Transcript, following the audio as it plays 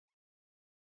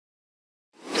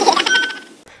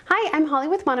Hi, I'm Holly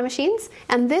with Mono Machines,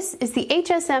 and this is the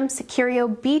HSM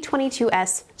Securio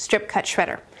B22s strip cut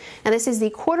shredder. Now this is the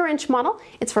 1/4-inch model.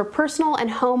 It's for personal and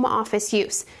home office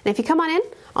use. And if you come on in,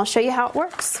 I'll show you how it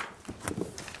works.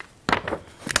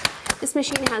 This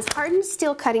machine has hardened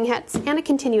steel cutting heads and a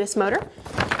continuous motor,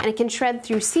 and it can shred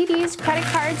through CDs, credit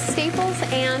cards, staples,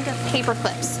 and paper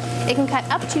clips. It can cut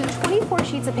up to 24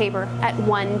 sheets of paper at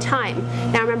one time.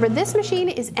 Now remember, this machine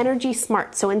is energy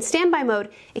smart, so in standby mode,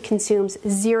 it consumes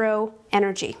 0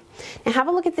 energy. Now have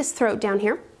a look at this throat down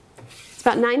here. It's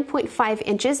about 9.5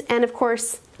 inches, and of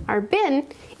course, our bin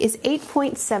is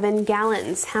 8.7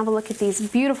 gallons. Have a look at these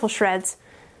beautiful shreds.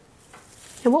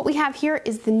 And what we have here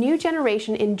is the new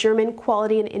generation in German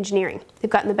quality and engineering.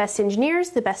 They've gotten the best engineers,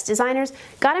 the best designers,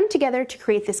 got them together to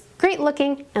create this great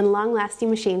looking and long lasting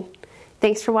machine.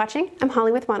 Thanks for watching. I'm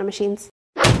Holly with Mono Machines.